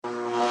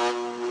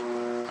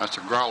That's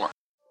a growler.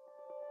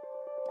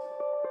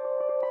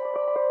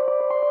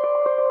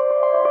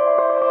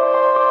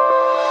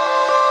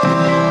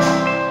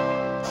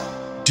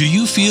 Do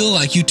you feel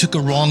like you took a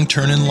wrong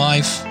turn in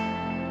life?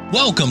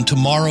 Welcome to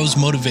Morrow's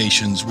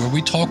Motivations, where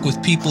we talk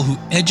with people who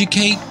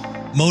educate,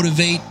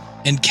 motivate,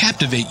 and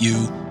captivate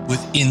you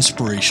with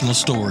inspirational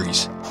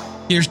stories.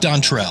 Here's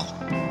Dontrell.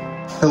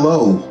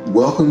 Hello,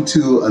 welcome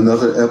to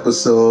another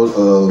episode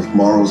of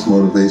Morrow's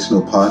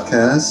Motivational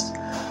Podcast.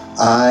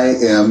 I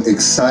am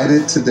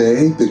excited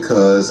today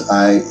because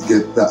I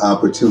get the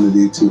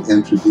opportunity to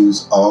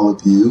introduce all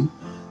of you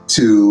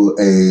to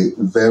a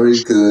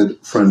very good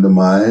friend of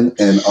mine,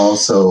 and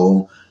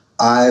also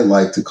I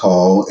like to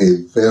call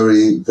a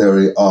very,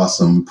 very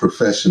awesome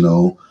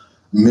professional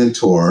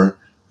mentor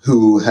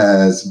who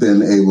has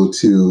been able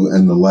to,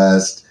 in the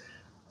last,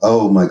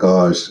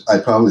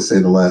 I'd probably say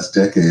the last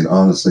decade,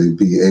 honestly,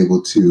 be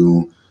able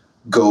to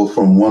go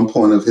from one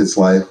point of his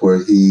life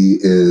where he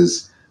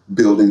is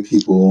building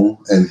people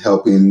and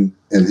helping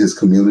in his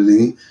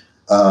community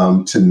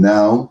to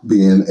now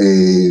being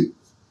a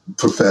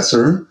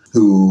professor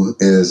who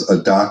is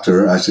a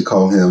doctor. I should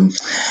call him.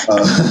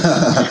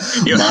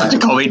 You don't have to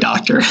call me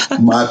doctor.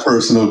 My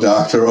personal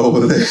doctor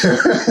over there.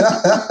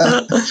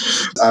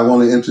 I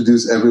want to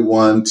introduce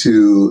everyone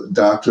to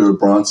Dr.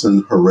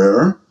 Bronson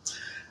Herrera.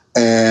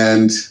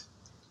 And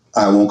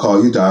I won't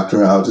call you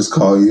doctor. I'll just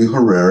call you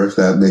Herrera if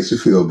that makes you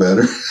feel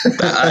better.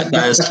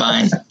 That is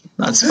fine.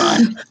 That's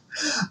fine.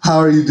 How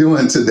are you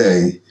doing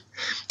today?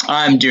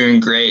 I'm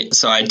doing great.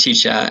 So I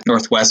teach at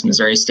Northwest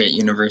Missouri State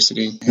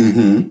University.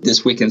 Mm-hmm.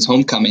 This weekend's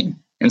homecoming.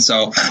 And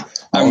so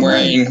I'm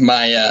wearing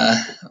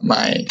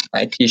my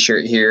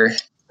T-shirt here.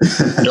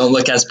 I don't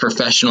look as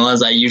professional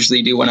as I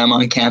usually do when I'm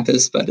on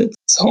campus, but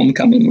it's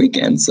homecoming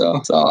weekend.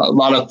 So a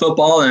lot of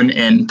football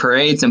and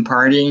parades and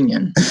partying.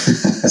 And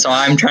so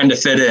I'm trying to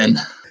fit in.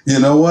 You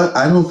know what?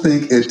 I don't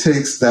think it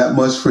takes that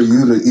much for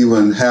you to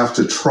even have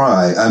to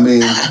try. I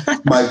mean,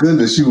 my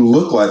goodness, you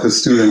look like a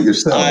student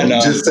yourself. I know.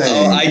 Just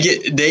saying.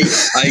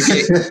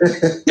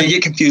 They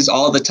get confused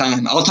all the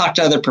time. I'll talk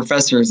to other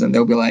professors and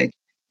they'll be like,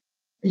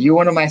 "Are you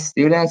one of my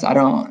students?"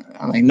 I'm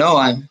like, "No,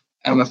 I'm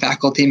a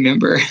faculty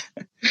member."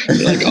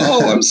 They're like,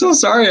 "Oh, I'm so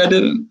sorry. I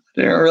didn't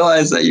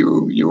realize that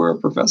you were a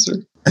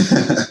professor."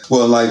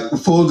 Well, like,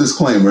 full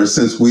disclaimer,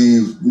 since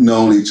we've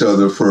known each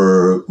other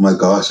for, my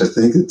gosh, I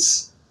think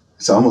it's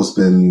almost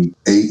been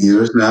 8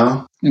 years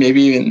now.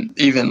 Maybe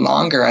even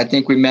longer. I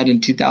think we met in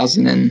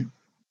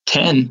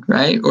 2010,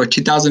 right? Or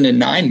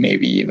 2009,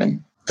 maybe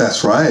even.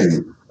 That's right.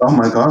 Oh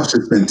my gosh,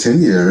 it's been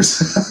 10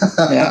 years.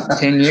 Yeah,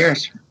 10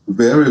 years.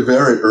 Very,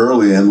 very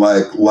early in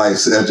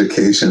life's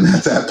education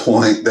at that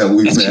point that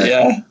we met.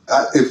 Yeah.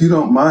 If you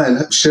don't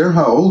mind, share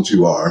how old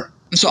you are.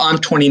 So I'm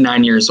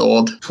 29 years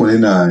old.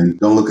 29.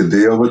 Don't look a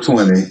day over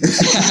 20.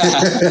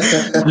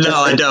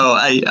 No, I don't.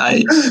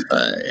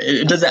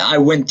 It doesn't. I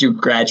went through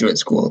graduate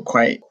school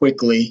quite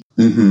quickly.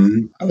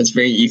 Mm-hmm. I was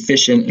very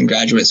efficient in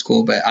graduate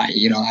school, but I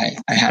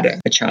had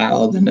a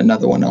child and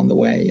another one on the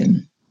way,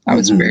 and I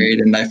was married,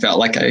 and I felt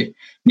like I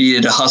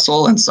needed to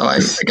hustle, and so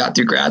I got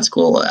through grad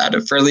school at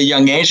a fairly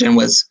young age, and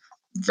was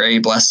very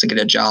blessed to get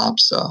a job.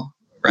 So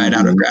right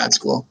out of grad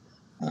school,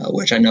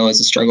 which I know is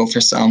a struggle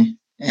for some,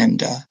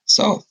 and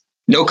so.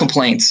 No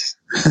complaints.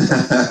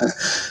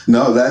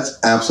 No, that's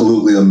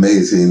absolutely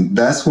amazing.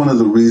 That's one of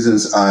the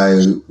reasons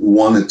I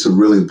wanted to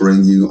really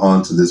bring you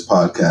onto this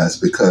podcast,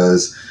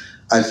 because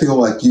I feel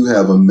like you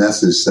have a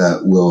message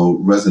that will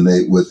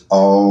resonate with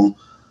all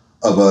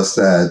of us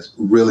that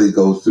really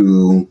go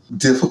through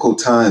difficult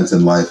times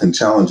in life and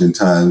challenging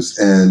times.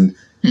 And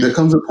there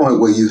comes a point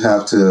where you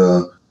have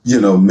to,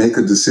 make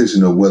a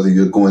decision of whether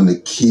you're going to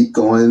keep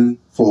going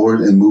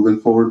forward and moving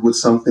forward with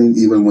something,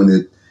 even when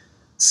it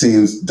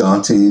seems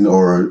daunting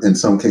or in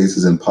some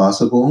cases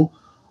impossible,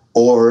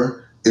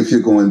 or if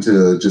you're going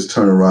to just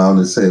turn around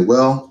and say,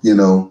 well,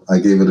 I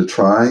gave it a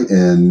try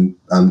and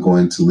I'm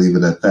going to leave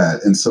it at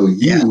that. And so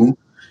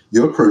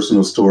your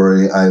personal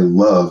story, I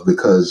love,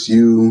 because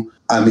to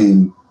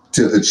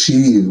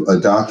achieve a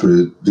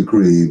doctorate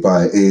degree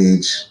by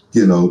age,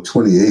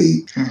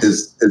 28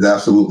 is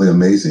absolutely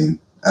amazing.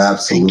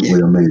 Absolutely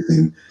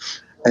amazing.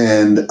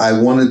 And I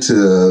wanted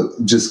to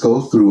just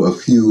go through a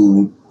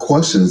few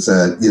questions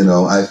that,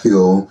 I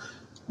feel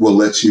will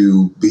let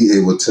you be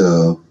able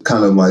to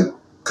kind of like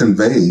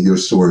convey your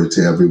story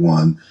to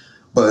everyone.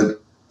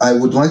 But I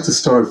would like to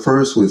start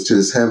first with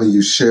just having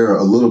you share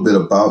a little bit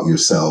about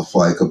yourself,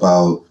 like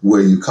about where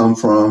you come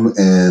from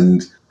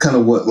and kind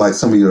of what like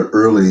some of your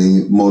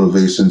early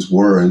motivations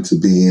were into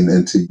being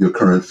into your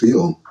current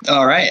field.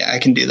 All right, I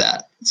can do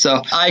that.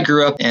 So I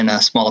grew up in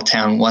a small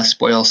town, West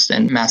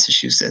Boylston,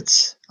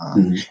 Massachusetts.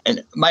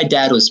 And my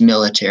dad was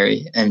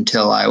military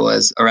until I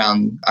was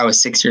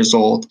 6 years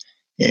old,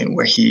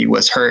 where he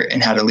was hurt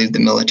and had to leave the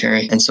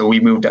military. And so we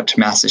moved up to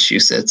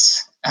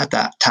Massachusetts at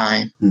that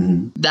time.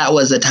 That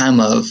was a time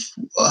of,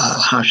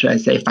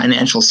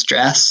 financial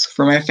stress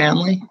for my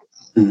family.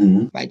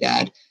 My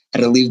dad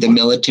had to leave the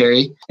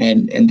military,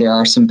 and there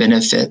are some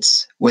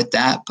benefits with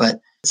that, but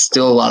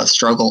still a lot of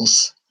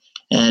struggles.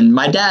 And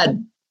my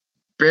dad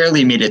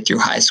barely made it through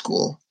high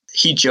school.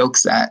 He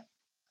jokes that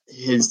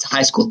his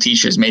high school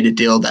teachers made a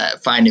deal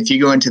that, fine, if you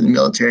go into the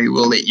military,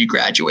 we'll let you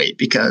graduate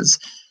because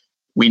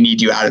we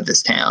need you out of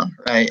this town,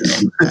 right?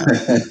 And,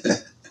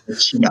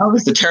 which,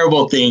 was a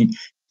terrible thing to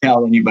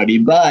tell anybody,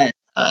 but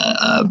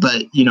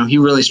he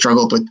really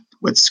struggled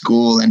with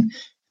school, and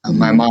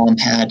my mom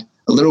had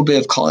a little bit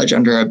of college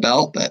under her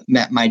belt, but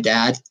met my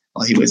dad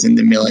while he was in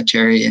the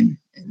military and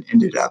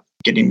ended up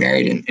getting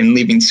married and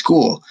leaving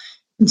school.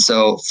 And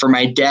so for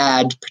my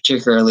dad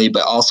particularly,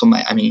 but also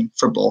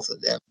for both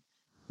of them,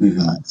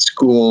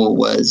 school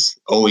was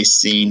always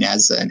seen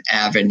as an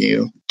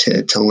avenue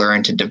to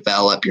learn, to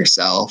develop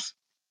yourself,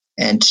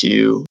 and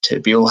to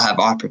be able to have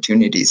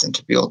opportunities and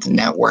to be able to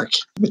network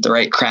with the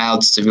right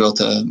crowds to be able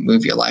to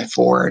move your life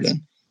forward.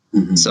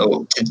 And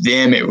so to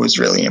them, it was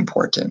really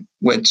important,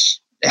 which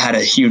had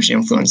a huge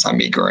influence on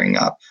me growing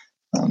up.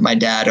 My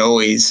dad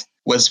always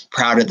was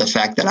proud of the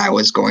fact that I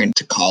was going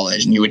to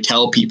college, and he would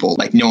tell people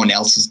like no one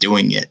else is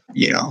doing it,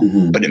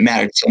 but it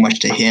mattered so much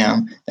to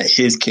him that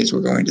his kids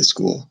were going to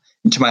school.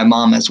 And to my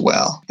mom as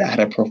well. That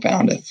had a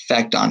profound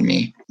effect on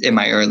me in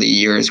my early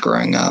years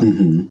growing up.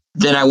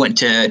 Then I went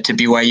to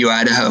BYU,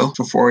 Idaho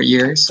for 4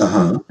 years.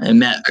 I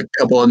met a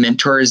couple of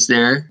mentors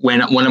there.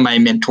 When one of my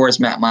mentors,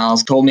 Matt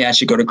Miles, told me I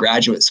should go to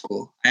graduate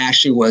school, I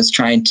actually was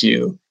trying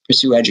to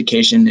pursue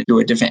education through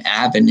a different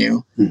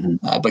avenue,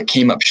 but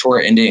came up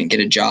short and didn't get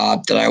a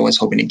job that I was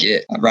hoping to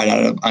get right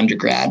out of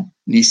undergrad.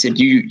 And he said,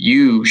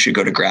 you should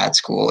go to grad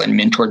school, and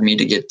mentored me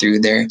to get through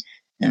there.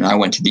 And I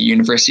went to the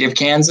University of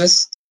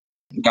Kansas.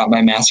 Got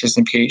my master's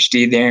and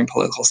PhD there in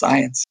political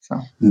science. So.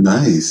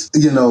 Nice.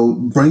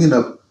 Bringing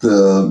up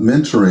the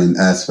mentoring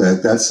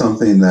aspect, that's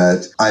something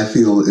that I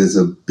feel is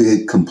a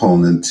big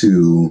component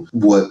to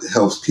what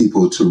helps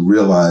people to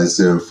realize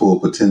their full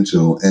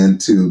potential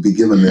and to be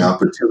given the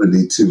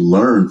opportunity to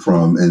learn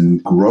from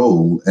and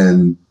grow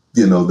and,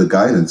 the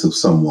guidance of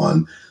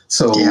someone.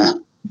 So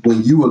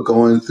when you were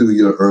going through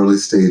your early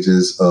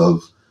stages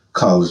of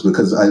college,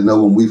 because I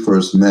know when we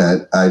first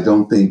met, I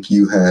don't think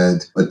you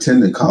had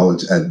attended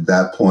college at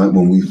that point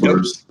when we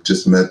first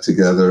just met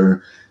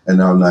together in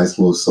our nice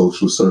little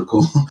social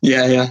circle.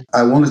 Yeah.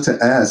 I wanted to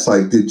ask,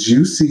 did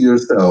you see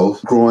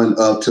yourself growing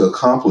up to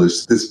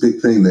accomplish this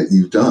big thing that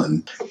you've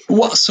done?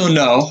 Well, so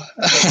no.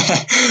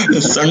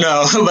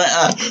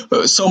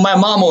 But so my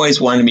mom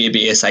always wanted me to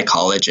be a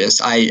psychologist.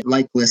 I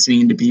like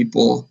listening to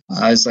people.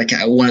 I was like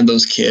one of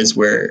those kids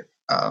where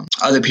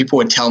other people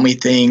would tell me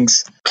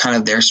things, kind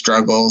of their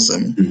struggles,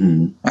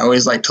 and I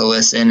always like to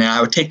listen. And I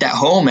would take that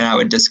home and I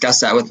would discuss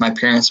that with my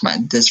parents.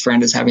 This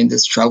friend is having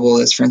this trouble.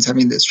 This friend's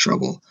having this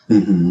trouble.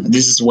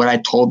 This is what I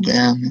told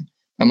them.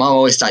 My mom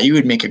always thought you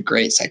would make a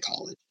great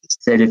psychologist.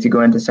 Said if you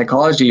go into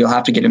psychology, you'll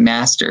have to get a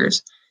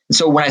master's. And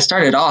so when I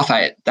started off,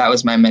 that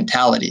was my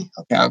mentality.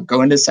 Okay, I'll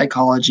go into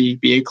psychology,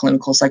 be a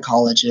clinical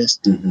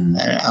psychologist, and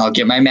I'll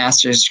get my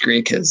master's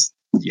degree because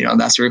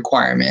that's a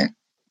requirement.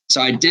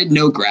 So I did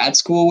know grad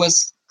school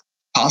was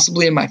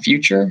possibly in my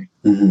future.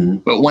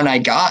 But when I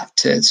got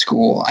to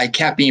school, I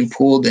kept being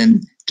pulled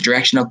in the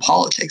direction of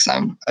politics.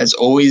 I was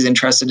always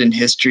interested in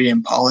history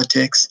and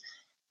politics,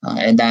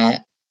 and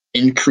that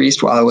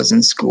increased while I was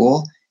in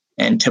school.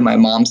 And to my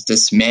mom's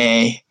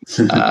dismay,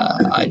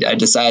 I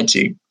decided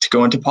to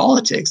go into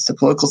politics, to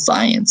political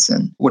science,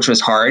 and which was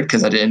hard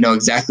because I didn't know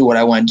exactly what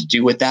I wanted to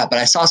do with that. But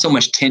I saw so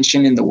much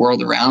tension in the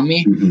world around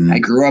me. I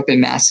grew up in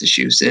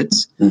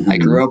Massachusetts. I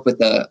grew up with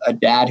a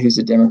dad who's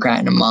a Democrat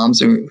and a mom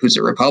who's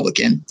a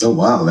Republican. Oh,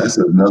 wow. That's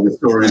another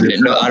story.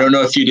 I don't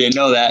know if you didn't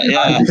know that.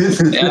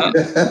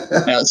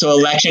 Yeah. So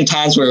election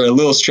times were a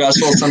little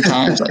stressful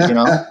sometimes, and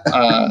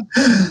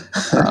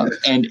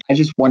I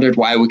just wondered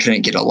why we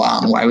couldn't get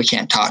along, why we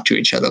can't talk to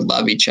each other,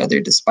 love each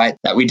other, despite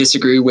that we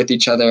disagree with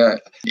each other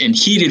in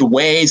heated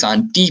ways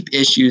on deep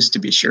issues, to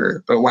be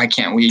sure. But why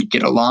can't we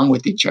get along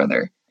with each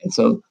other? And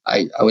so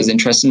I was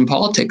interested in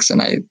politics,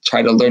 and I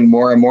tried to learn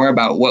more and more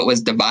about what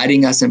was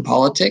dividing us in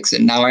politics.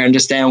 And now I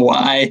understand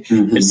why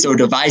it's so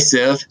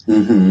divisive.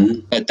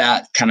 But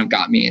that kind of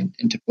got me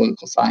into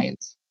political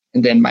science.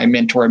 And then my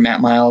mentor,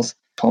 Matt Miles,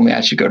 told me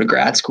I should go to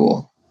grad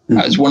school.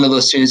 I was one of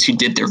those students who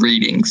did the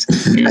readings.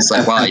 He was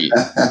like, well,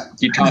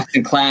 you talk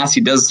in class,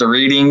 he does the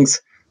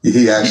readings.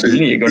 He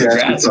actually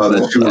saw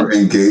that you were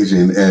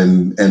engaging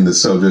in the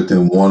subject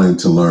and wanting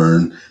to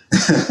learn.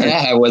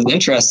 Yeah, I was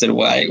interested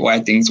why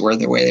things were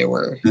the way they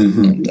were.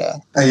 And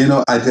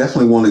I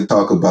definitely want to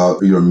talk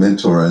about your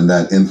mentor and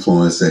that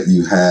influence that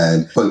you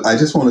had. But I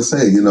just want to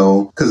say,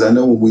 because I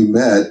know when we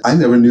met, I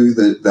never knew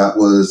that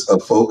was a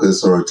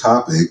focus or a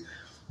topic.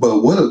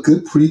 But what a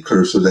good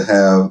precursor to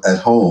have at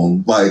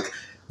home,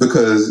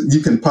 because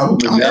you can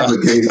probably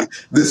navigate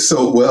this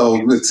so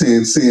well with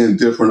seeing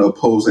different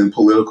opposing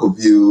political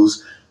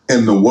views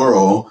in the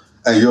world.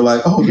 And you're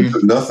like, oh, this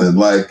is nothing.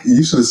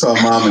 You should have saw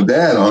mom and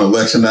dad on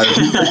election night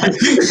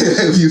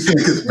if you think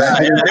it's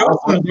bad.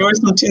 There were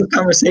some tense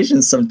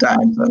conversations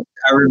sometimes.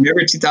 I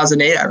remember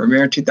 2008. I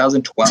remember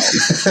 2012.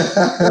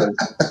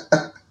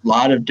 A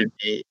lot of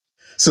debate.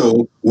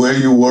 So where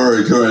you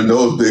were during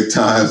those big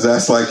times,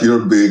 that's like your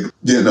big,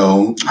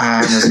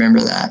 I remember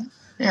that.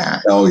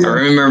 Yeah. Oh, yeah. I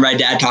remember my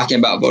dad talking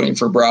about voting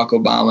for Barack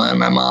Obama and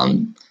my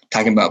mom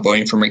talking about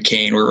voting for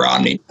McCain or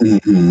Romney.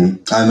 Mm-hmm.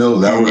 I know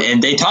that.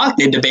 And they talked,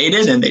 they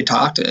debated, and they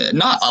talked,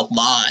 not a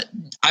lot.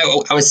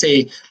 I would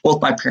say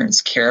both my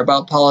parents care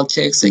about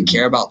politics. They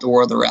care about the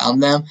world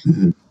around them,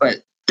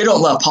 but they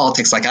don't love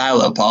politics like I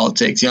love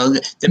politics. You know,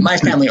 my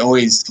family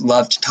always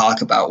loved to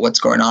talk about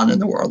what's going on in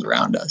the world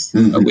around us.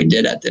 We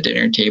did at the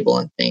dinner table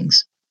and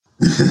things.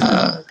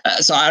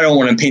 So I don't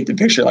want to paint the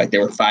picture like they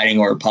were fighting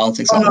over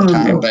politics all the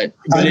time, but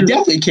it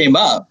definitely came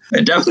up.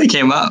 It definitely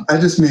came up. I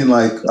just mean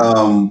like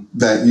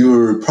that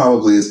you're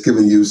probably it's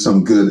giving you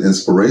some good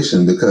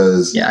inspiration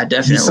because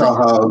you saw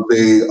how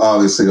they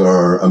obviously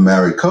are a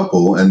married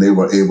couple and they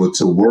were able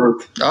to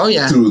work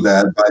through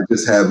that by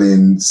just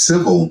having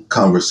civil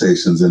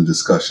conversations and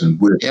discussion,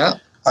 which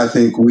I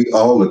think we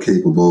all are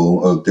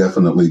capable of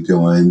definitely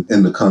doing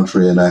in the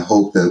country. And I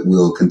hope that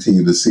we'll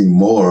continue to see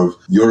more of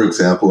your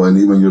example and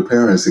even your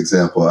parents'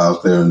 example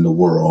out there in the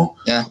world.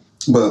 Yeah.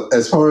 But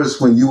as far as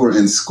when you were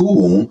in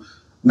school,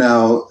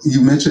 now you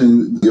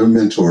mentioned your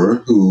mentor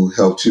who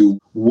helped you.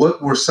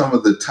 What were some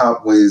of the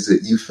top ways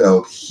that you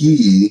felt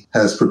he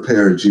has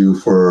prepared you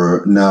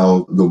for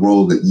now the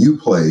role that you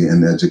play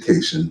in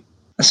education?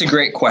 That's a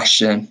great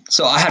question.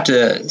 So I have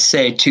to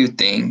say two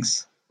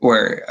things.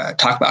 Or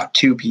talk about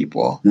two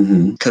people,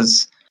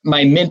 because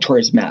my mentor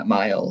is Matt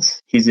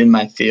Miles. He's in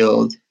my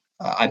field.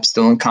 I'm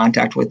still in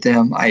contact with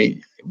him. I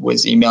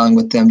was emailing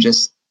with them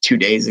just 2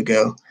 days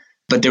ago.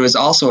 But there was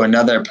also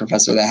another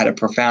professor that had a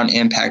profound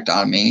impact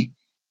on me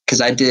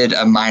because I did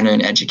a minor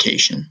in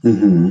education.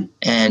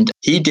 And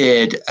he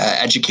did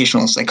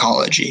educational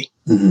psychology.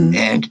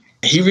 And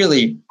he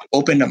really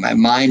opened up my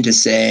mind to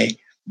say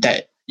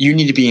that you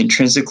need to be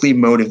intrinsically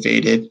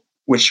motivated,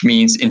 which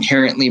means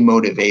inherently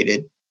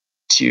motivated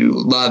to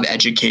love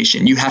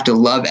education. You have to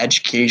love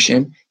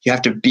education. You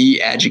have to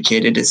be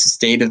educated. It's a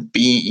state of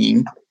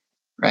being,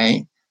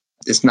 right?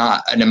 It's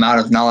not an amount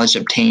of knowledge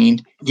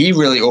obtained. He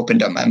really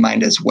opened up my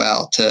mind as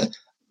well to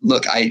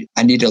look, I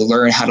need to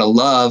learn how to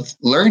love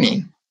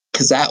learning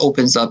because that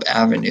opens up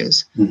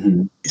avenues.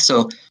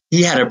 So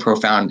he had a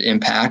profound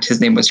impact.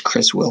 His name was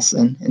Chris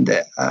Wilson in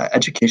the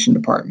education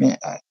department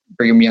at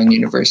Brigham Young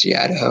University,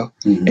 Idaho.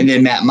 And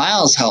then Matt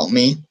Miles helped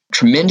me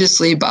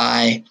tremendously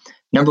by,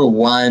 number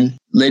one,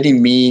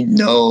 letting me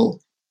know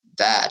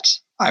that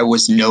I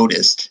was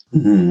noticed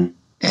and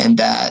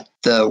that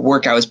the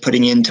work I was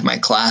putting into my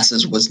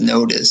classes was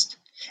noticed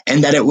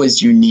and that it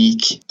was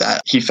unique,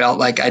 that he felt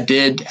like I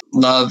did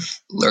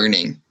love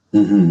learning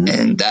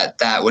and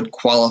that would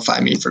qualify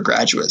me for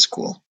graduate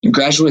school. And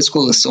graduate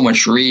school is so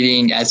much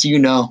reading, as you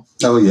know.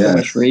 So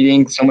much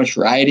reading, so much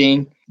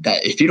writing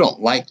that if you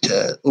don't like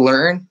to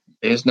learn,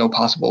 there's no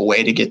possible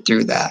way to get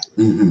through that.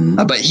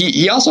 But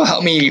he also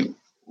helped me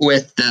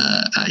with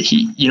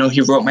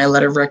he wrote my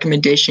letter of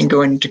recommendation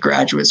going into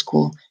graduate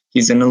school.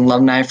 He's an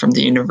alumni from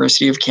the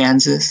University of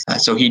Kansas,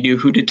 so he knew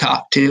who to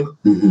talk to.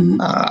 When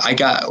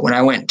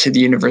I went to the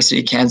University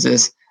of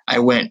Kansas, I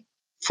went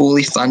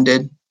fully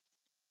funded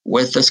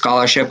with a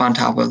scholarship on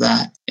top of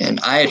that. And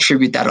I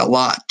attribute that a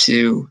lot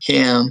to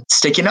him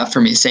sticking up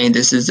for me, saying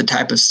this is the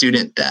type of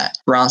student that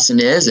Bronson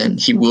is, and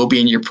he will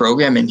be in your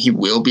program and he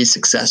will be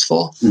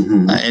successful.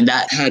 And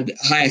that had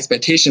high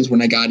expectations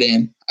when I got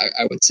in,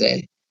 I would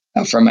say.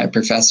 From my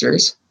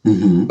professors,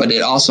 but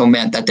it also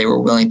meant that they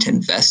were willing to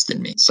invest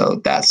in me. So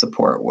that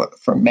support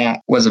from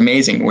Matt was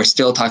amazing. We're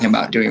still talking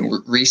about doing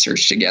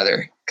research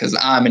together because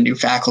I'm a new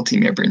faculty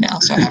member now,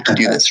 so I have to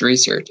do this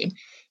research. And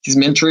he's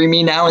mentoring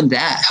me now in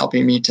that,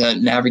 helping me to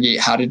navigate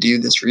how to do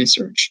this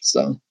research.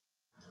 So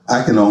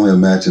I can only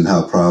imagine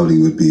how proud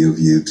he would be of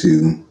you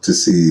to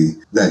see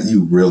that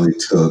you really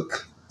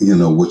took,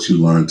 what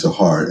you learned to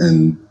heart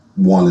and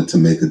wanted to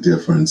make a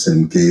difference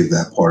and gave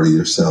that part of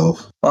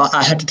yourself. Well,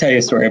 I have to tell you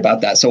a story about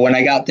that. So when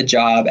I got the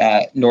job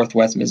at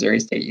Northwest Missouri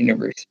State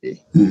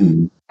University,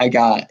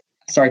 I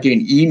started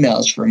getting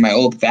emails from my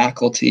old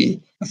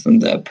faculty, from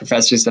the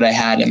professors that I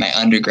had in my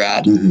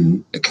undergrad.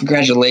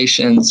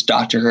 Congratulations,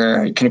 Dr.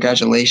 Herr.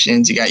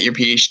 Congratulations. You got your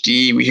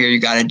PhD. We hear you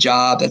got a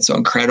job. That's so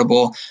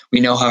incredible.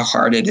 We know how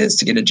hard it is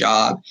to get a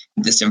job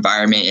in this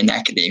environment in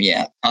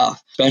academia,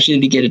 especially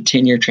to get a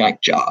tenure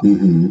track job.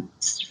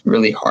 It's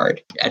really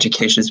hard.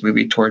 Education is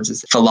moving towards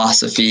this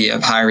philosophy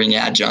of hiring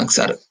adjuncts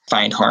that I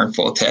find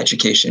harmful to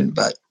education,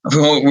 but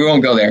we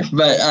won't go there.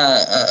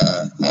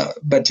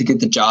 But to get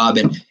the job,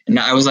 and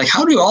I was like,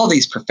 how do all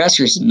these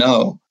professors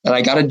know that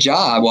I got a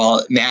job?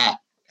 Well, Matt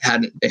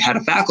had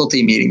a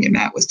faculty meeting, and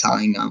Matt was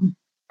telling them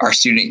our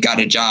student got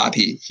a job.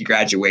 He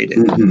graduated.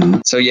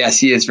 So yes,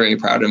 he is very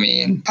proud of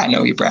me, and I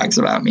know he brags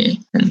about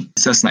me, and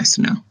so it's nice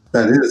to know.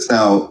 That is.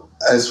 Now,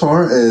 as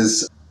far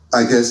as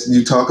I guess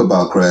you talk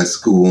about grad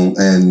school,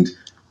 and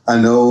I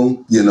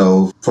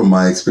know, from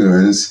my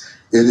experience,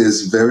 it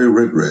is very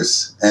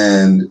rigorous,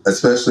 and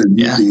especially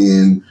you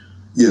being,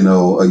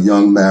 a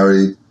young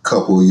married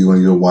couple, you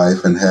and your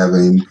wife, and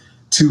having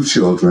 2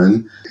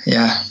 children.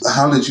 Yeah.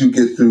 How did you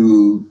get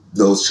through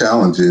those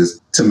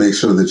challenges to make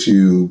sure that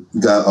you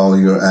got all of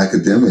your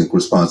academic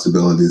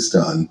responsibilities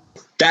done?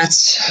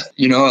 That's,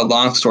 a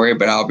long story,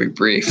 but I'll be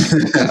brief.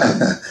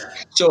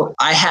 So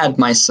I had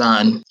my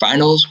son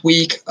finals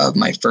week of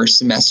my first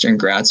semester in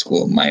grad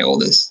school, my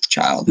oldest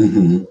child.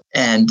 Mm-hmm.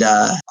 And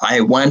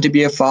I wanted to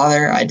be a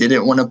father. I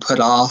didn't want to put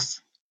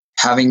off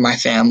having my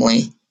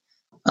family,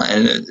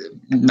 and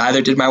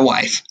neither did my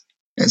wife.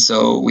 And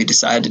so we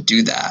decided to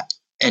do that.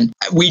 And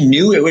we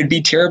knew it would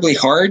be terribly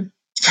hard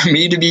for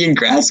me to be in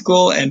grad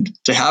school and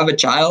to have a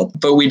child,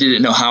 but we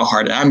didn't know how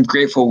hard. And I'm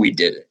grateful we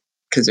did it,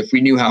 because if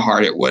we knew how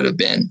hard it would have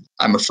been,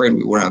 I'm afraid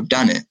we wouldn't have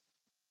done it.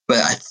 But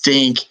I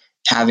think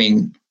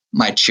having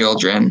my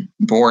children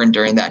born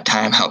during that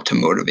time helped to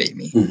motivate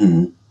me.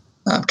 Mm-hmm.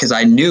 Because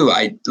I knew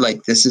I'm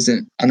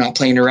not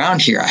playing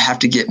around here. I have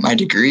to get my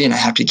degree and I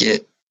have to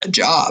get a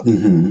job.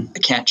 Mm-hmm. I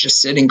can't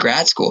just sit in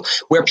grad school.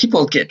 Where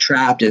people get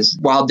trapped is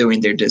while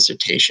doing their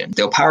dissertation.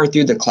 They'll power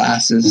through the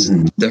classes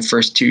the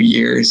first 2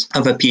 years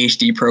of a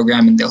PhD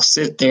program, and they'll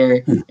sit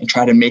there and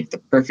try to make the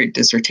perfect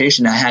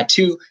dissertation. I had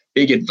 2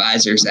 big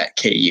advisors at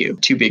KU,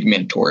 2 big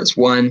mentors.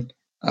 One,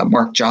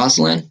 Mark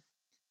Joslin,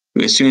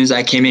 who as soon as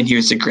I came in, he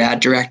was the grad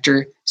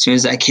director. As soon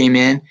as I came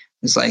in,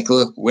 it's like,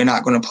 look, we're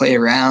not going to play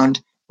around.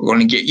 We're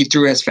going to get you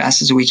through as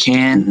fast as we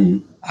can.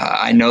 Mm-hmm.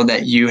 I know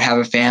that you have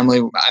a family.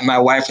 My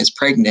wife was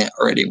pregnant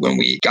already when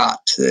we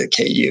got to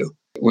KU.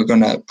 We're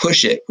going to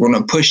push it. We're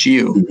going to push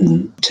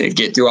you to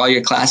get through all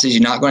your classes.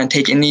 You're not going to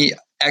take any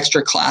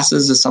extra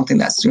classes. Is something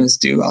that students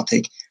do. I'll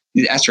take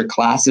these extra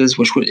classes,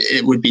 which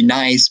would be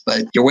nice,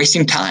 but you're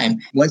wasting time.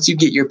 Once you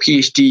get your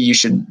PhD, you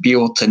should be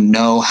able to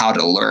know how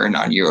to learn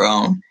on your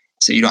own.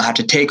 So you don't have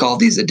to take all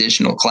these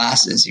additional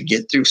classes. You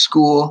get through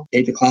school,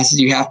 take the classes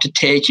you have to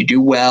take, you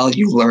do well,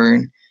 you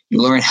learn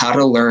how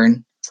to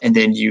learn, and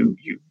then you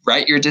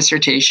write your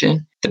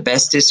dissertation. The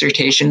best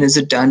dissertation is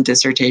a done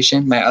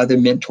dissertation. My other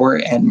mentor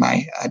and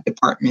my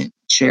department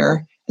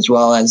chair, as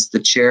well as the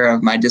chair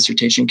of my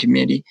dissertation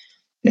committee,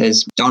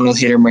 is Donald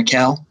Hader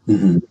Merkel.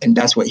 Mm-hmm. And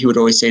that's what he would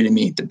always say to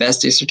me. The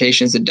best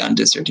dissertation is a done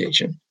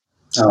dissertation.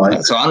 So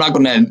I'm not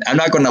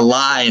going to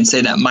lie and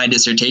say that my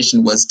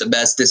dissertation was the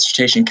best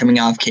dissertation coming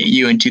out of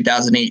KU in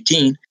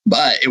 2018,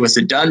 but it was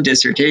a done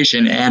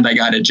dissertation and I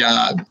got a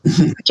job.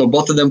 So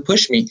both of them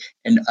pushed me.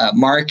 And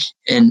Mark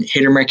and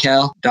Hader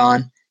Merkel,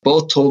 Don,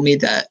 both told me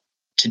that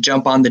to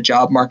jump on the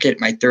job market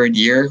my 3rd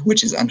year,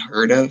 which is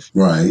unheard of.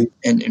 Right.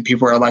 And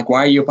people are like, why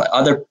are you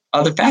other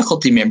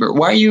faculty member?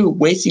 Why are you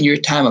wasting your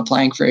time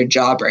applying for a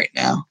job right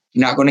now?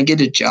 You're not going to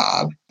get a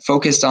job.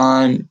 Focus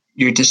on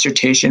your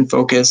dissertation,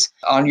 focus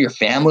on your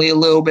family a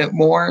little bit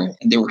more.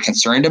 And they were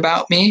concerned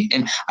about me.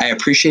 And I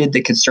appreciated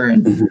the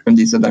concern from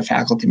these other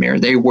faculty members.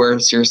 They were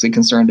seriously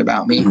concerned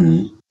about me.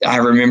 Mm-hmm. I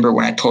remember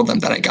when I told them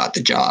that I got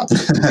the job,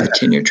 a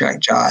tenure track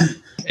job,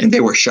 and they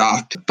were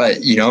shocked. But,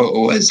 it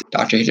was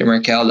Dr. Hader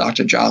Merkel,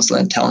 Dr.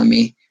 Joslin telling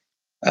me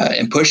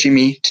and pushing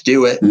me to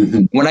do it.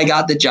 Mm-hmm. When I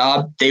got the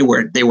job, they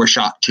were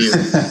shocked too.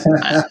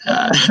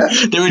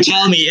 They were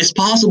telling me it's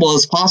possible.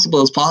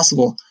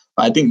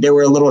 I think they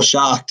were a little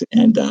shocked,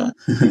 and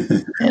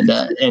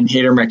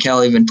Hader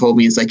Merkel even told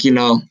me, he's like,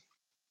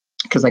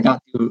 because I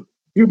got through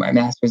my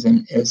master's,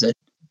 and it was a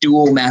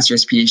dual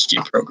master's PhD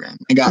program.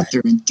 I got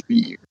through in 3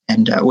 years,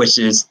 and which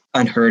is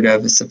unheard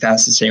of. It's the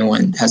fastest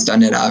anyone has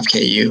done it out of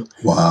KU.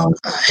 Wow.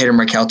 Hader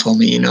Merkel told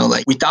me,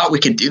 we thought we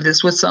could do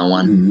this with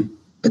someone,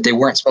 but they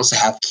weren't supposed to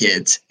have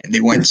kids, and they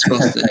weren't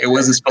supposed to. It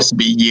wasn't supposed to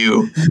be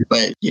you,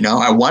 but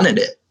I wanted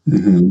it.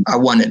 Mm-hmm. I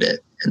wanted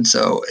it, and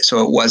so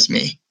it was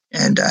me.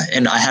 And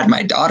I had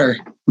my daughter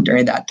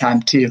during that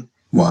time too.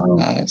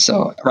 Wow.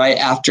 So right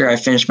after I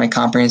finished my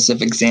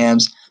comprehensive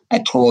exams, I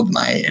told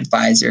my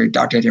advisor,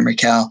 Dr. Hader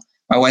Merkel,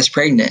 my wife's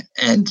pregnant.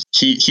 And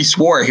he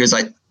swore. He was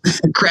like,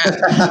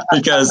 crap,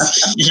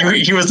 because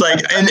he was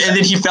like, and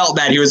then he felt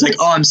bad. He was like,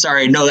 oh, I'm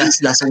sorry. No,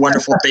 that's a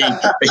wonderful thing.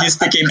 But he's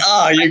thinking,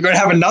 oh, you're going to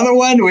have another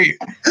one? We're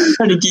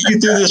trying to get you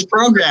through this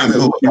program.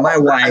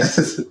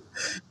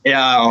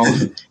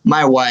 And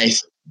my wife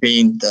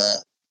being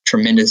the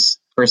tremendous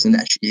person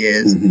that she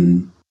is,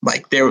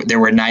 like they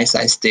were nice.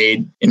 I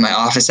stayed in my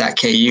office at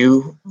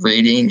KU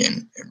reading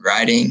and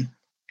writing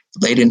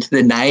late into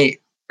the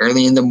night,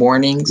 early in the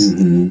mornings.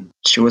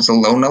 She was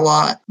alone a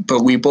lot,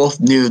 but we both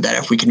knew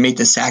that if we could make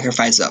the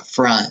sacrifice up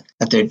front,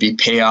 that there'd be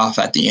payoff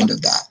at the end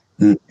of that.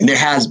 And there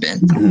has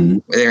been.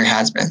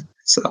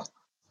 So,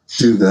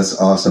 dude, that's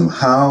awesome.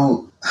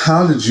 How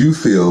did you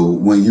feel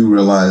when you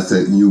realized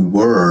that you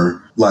were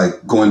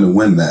like going to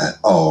win that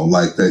all,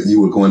 like that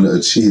you were going to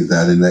achieve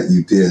that and that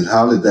you did?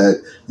 How did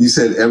that, you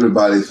said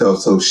everybody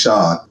felt so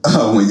shocked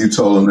when you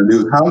told them the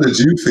news. How did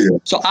you feel?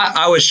 So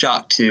I was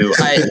shocked too.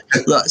 I'm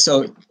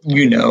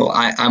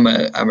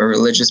a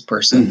religious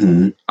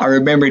person. I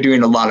remember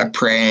doing a lot of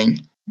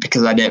praying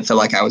because I didn't feel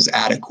like I was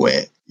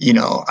adequate.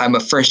 I'm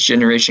a first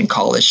generation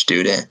college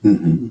student.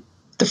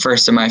 The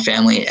first in my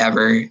family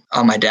ever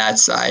on my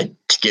dad's side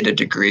to get a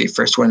degree.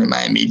 First one in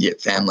my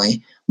immediate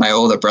family. My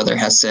older brother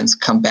has since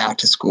come back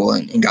to school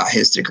and got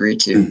his degree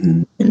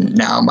too. And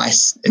now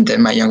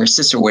then my younger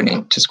sister went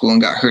into school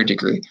and got her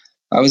degree.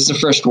 I was the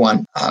first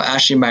one.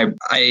 Actually,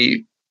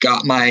 I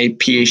got my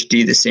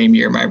PhD the same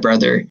year my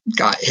brother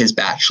got his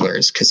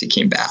bachelor's because he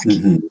came back.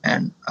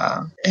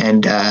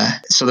 And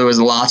so there was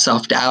a lot of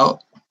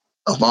self-doubt,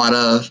 a lot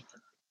of,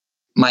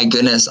 my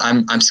goodness,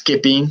 I'm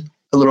skipping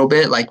a little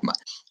bit. Like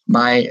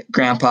my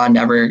grandpa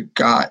never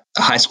got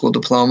a high school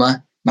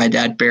diploma. My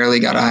dad barely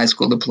got a high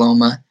school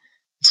diploma.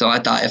 So I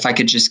thought if I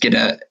could just get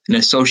an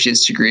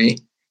associate's degree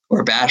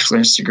or a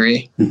bachelor's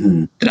degree,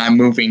 then I'm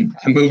moving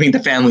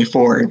the family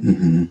forward.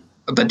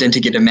 But then to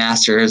get a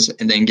master's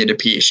and then get a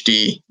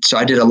PhD. So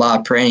I did a lot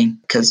of praying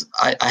because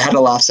I had a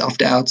lot of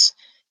self-doubts.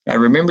 I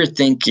remember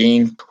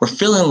thinking or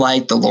feeling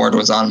like the Lord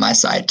was on my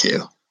side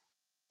too,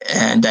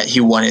 and that he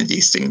wanted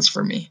these things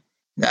for me.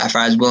 That if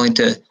I was willing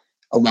to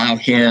allow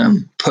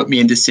him put me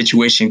in this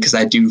situation, because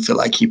I do feel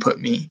like he put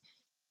me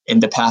in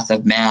the path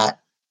of Matt,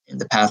 in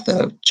the path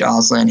of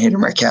Jocelyn,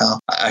 Hayden, Raquel.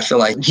 I feel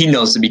like he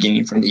knows the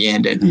beginning from the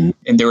end. And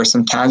there were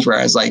some times where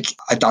I was like,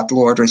 I thought the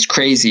Lord was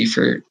crazy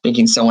for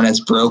thinking someone as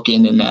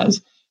broken and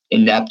as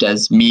inept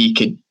as me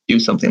could do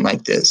something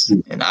like this.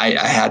 And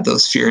I had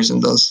those fears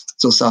and those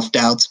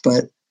self-doubts,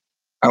 but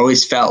I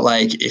always felt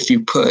like if you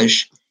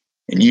push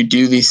and you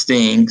do these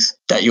things,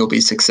 that you'll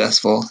be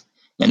successful.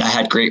 And I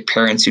had great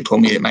parents who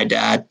told me that my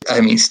dad,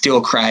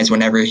 still cries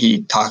whenever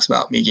he talks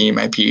about me getting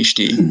my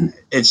PhD.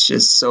 It's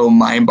just so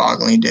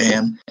mind-boggling to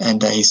him.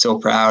 And he's so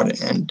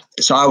proud. And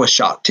so I was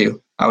shocked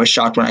too. I was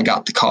shocked when I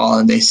got the call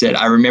and they said,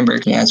 I remember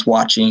I was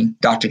watching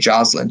Dr.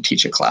 Jocelyn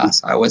teach a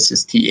class. I was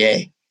his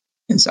TA.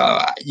 And so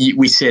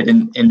we sit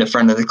in the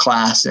front of the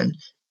class and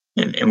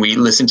we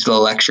listen to the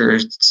lecture.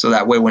 So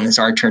that way, when it's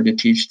our turn to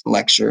teach the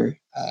lecture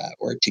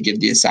or to give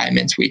the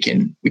assignments, we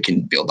can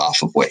build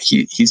off of what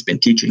he's been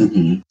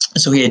teaching.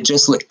 So he had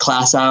just lit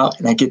class out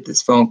and I get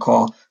this phone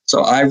call.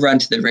 So I run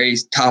to the very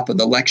top of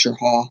the lecture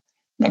hall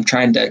and I'm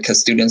trying to, because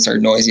students are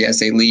noisy as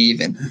they leave,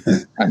 and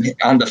I'm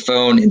on the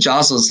phone and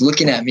Jocelyn's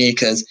looking at me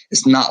because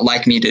it's not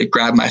like me to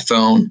grab my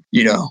phone,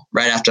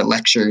 right after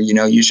lecture.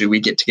 Usually we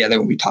get together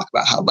and we talk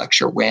about how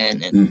lecture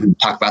went and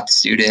talk about the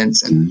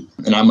students. And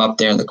I'm up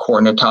there in the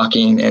corner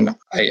talking and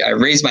I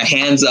raise my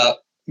hands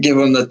up, give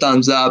him the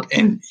thumbs up,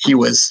 and he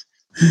was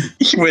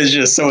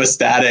just so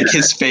ecstatic.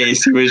 His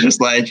face, he was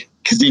just like,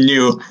 because he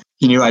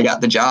knew I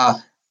got the job.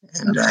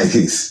 And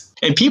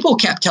and people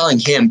kept telling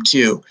him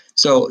too.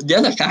 So the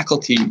other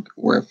faculty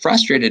were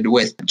frustrated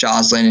with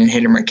Jocelyn and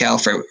Hayden Raquel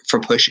for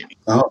pushing me.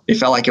 They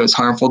felt like it was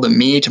harmful to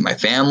me, to my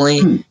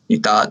family. They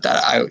thought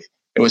that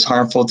it was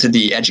harmful to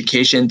the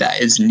education that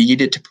is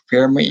needed to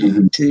prepare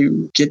me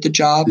to get the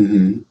job.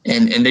 And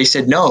they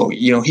said, no,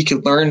 he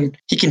could learn,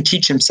 he can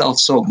teach himself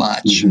so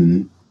much.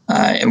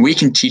 And we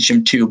can teach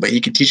him too, but he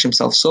can teach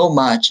himself so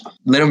much.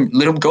 Let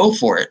him go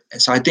for it.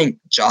 And so I think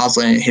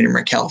Jocelyn and Hayden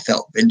Raquel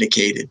felt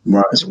vindicated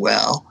as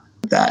well,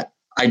 that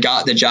I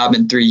got the job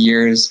in 3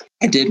 years.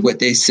 I did what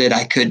they said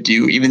I could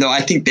do, even though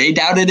I think they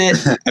doubted it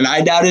and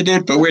I doubted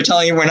it, but we're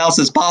telling everyone else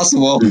it's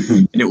possible.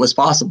 And it was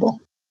possible.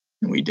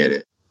 And we did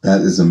it.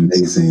 That is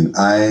amazing.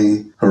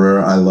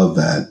 Herrera, I love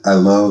that. I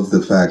love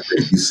the fact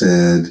that you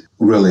said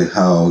really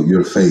how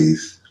your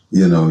faith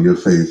in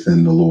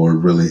the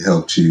Lord really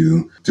helped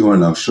you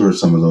during, I'm sure,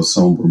 some of those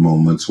somber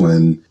moments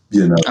when,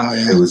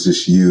 it was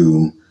just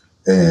you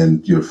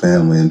and your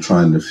family and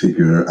trying to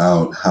figure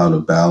out how to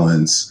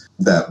balance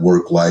that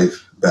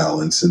work-life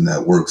balance and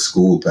that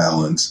work-school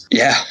balance.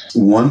 Yeah.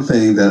 One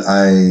thing that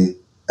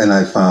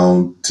I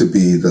found to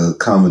be the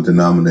common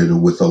denominator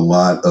with a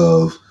lot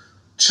of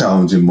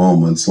challenging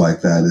moments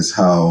like that is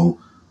how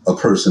a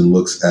person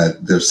looks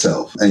at their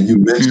self. And you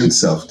mentioned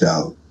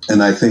self-doubt.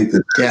 And I think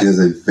that is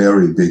a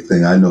very big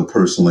thing. I know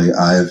personally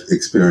I've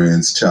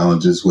experienced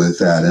challenges with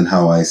that and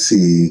how I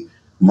see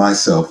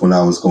myself when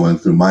I was going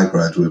through my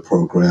graduate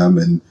program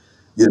and,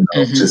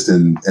 just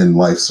in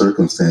life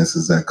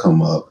circumstances that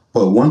come up.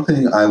 But one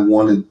thing I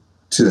wanted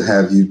to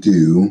have you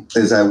do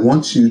is I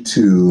want you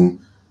to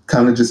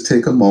kind of just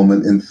take a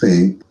moment and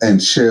think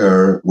and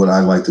share what I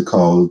like to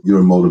call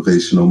your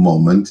motivational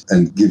moment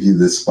and give you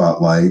this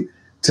spotlight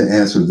to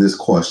answer this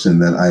question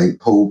that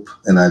I hope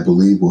and I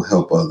believe will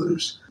help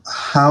others.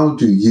 How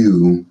do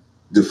you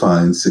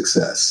define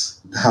success?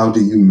 How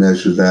do you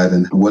measure that?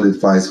 And what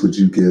advice would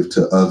you give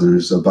to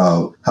others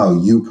about how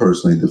you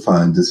personally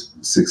define this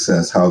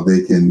success, how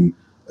they can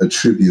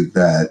attribute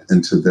that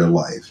into their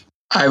life?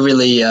 I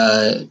really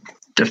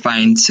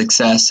define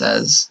success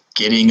as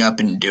getting up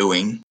and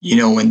doing,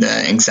 when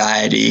the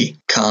anxiety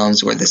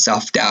comes or the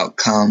self-doubt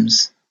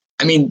comes.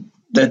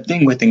 The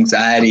thing with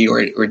anxiety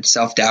or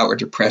self-doubt or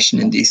depression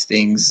and these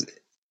things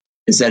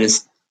is that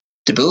it's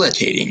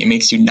debilitating. It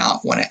makes you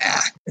not want to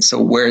act. And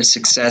so where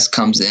success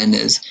comes in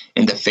is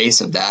in the face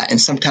of that. And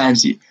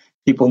sometimes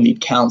people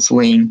need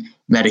counseling,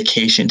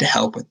 medication to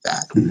help with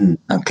that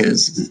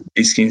because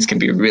these things can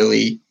be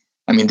really,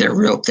 they're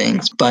real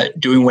things. But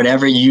doing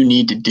whatever you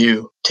need to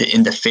do to,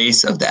 in the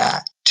face of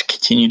that, to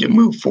continue to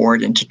move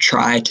forward and to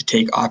try to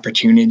take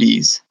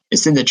opportunities.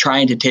 It's in the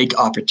trying to take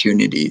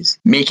opportunities,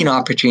 making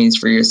opportunities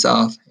for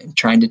yourself and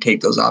trying to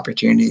take those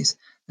opportunities.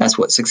 That's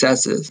what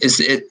success is.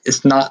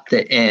 It's not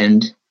the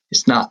end.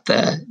 It's not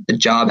the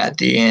job at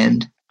the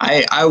end.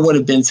 I would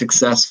have been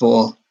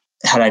successful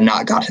had I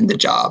not gotten the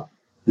job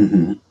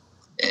in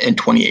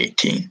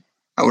 2018.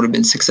 I would have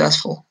been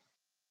successful.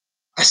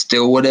 I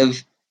still would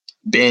have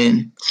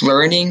been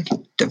learning,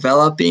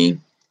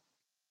 developing.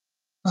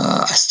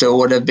 I still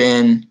would have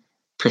been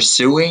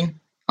pursuing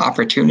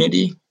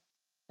opportunity.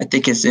 I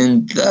think it's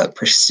in the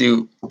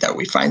pursuit that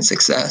we find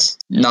success,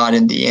 not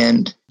in the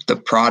end, the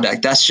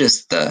product. That's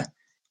just the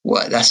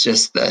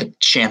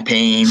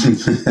champagne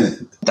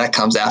that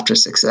comes after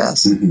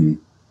success.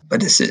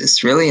 But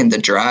it's really in the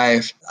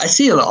drive. I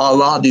see a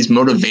lot of these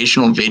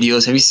motivational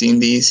videos. Have you seen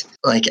these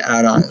on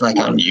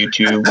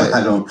YouTube?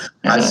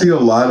 I see a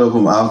lot of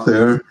them out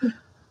there.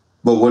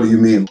 But what do you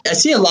mean? I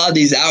see a lot of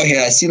these out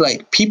here. I see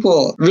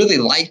people really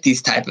like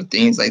these type of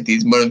things, like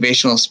these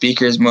motivational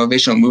speakers,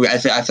 motivational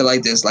movement. I feel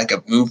like there's like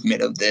a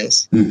movement of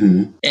this.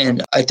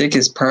 And I think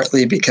it's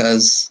partly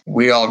because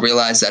we all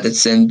realize that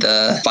it's in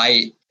the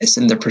fight, it's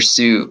in the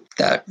pursuit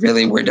that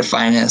really we're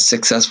defined as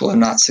successful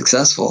and not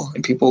successful.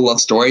 And people love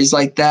stories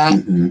like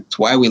that. It's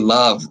why we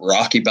love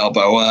Rocky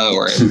Balboa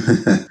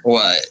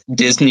or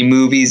Disney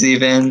movies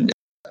even.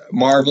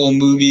 Marvel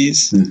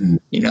movies,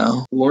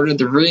 Lord of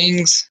the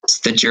Rings. It's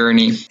the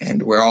journey,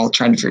 and we're all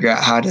trying to figure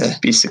out how to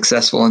be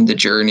successful in the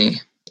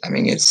journey. I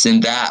mean, it's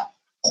in that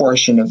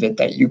portion of it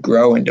that you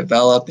grow and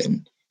develop,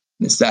 and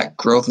it's that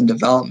growth and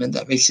development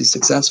that makes you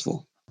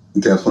successful.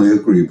 Definitely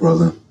agree,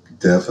 brother.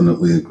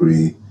 Definitely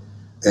agree.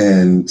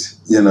 And,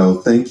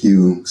 thank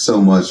you so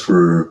much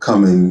for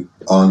coming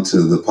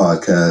onto the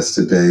podcast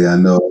today. I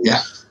know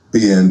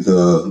being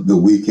the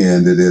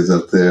weekend it is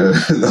up there,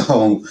 the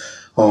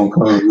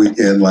homecoming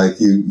weekend, like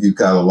you've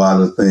got a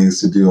lot of things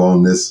to do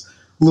on this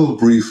little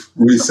brief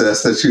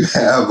recess that you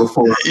have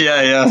before.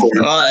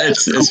 Well,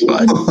 it's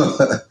fun.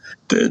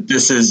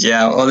 This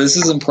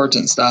is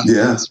important stuff.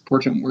 It's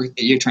important work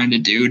that you're trying to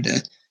do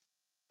to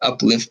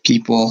uplift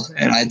people,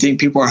 and I think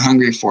people are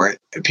hungry for it.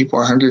 People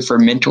are hungry for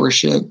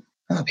mentorship.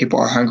 People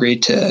are hungry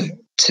to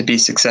be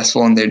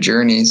successful in their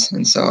journeys,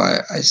 and so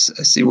I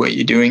see what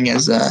you're doing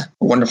as a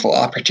wonderful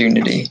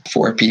opportunity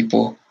for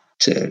people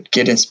to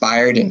get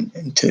inspired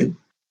and to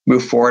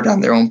move forward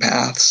on their own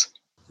paths.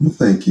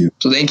 Thank you.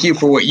 So thank you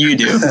for what you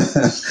do.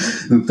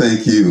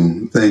 Thank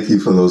you. Thank you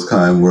for those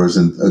kind words.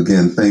 And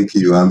again, thank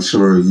you. I'm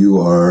sure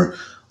you are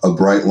a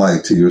bright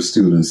light to your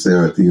students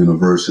there at the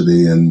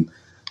university, and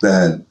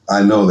that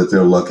I know that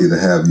they're lucky to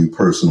have you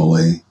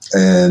personally.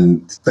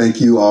 And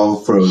thank you all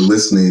for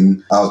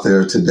listening out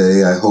there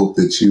today. I hope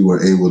that you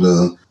were able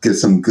to get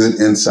some good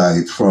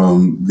insight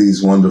from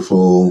these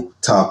wonderful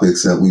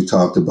topics that we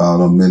talked about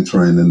on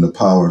mentoring and the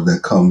power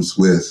that comes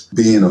with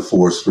being a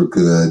force for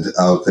good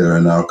out there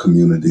in our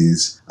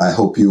communities. I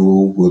hope you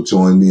will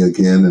join me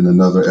again in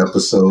another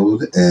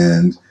episode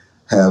and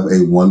have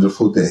a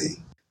wonderful day.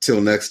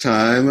 Till next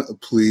time,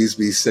 please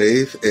be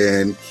safe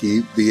and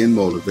keep being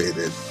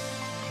motivated.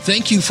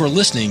 Thank you for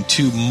listening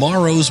to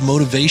Morrow's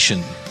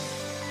Motivation.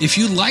 If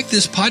you like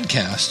this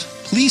podcast,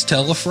 please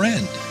tell a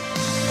friend.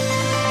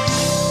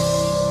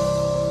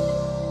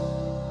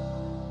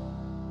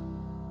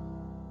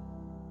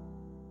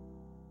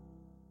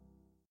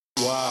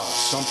 Wow,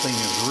 something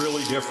is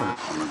really different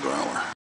on the growler.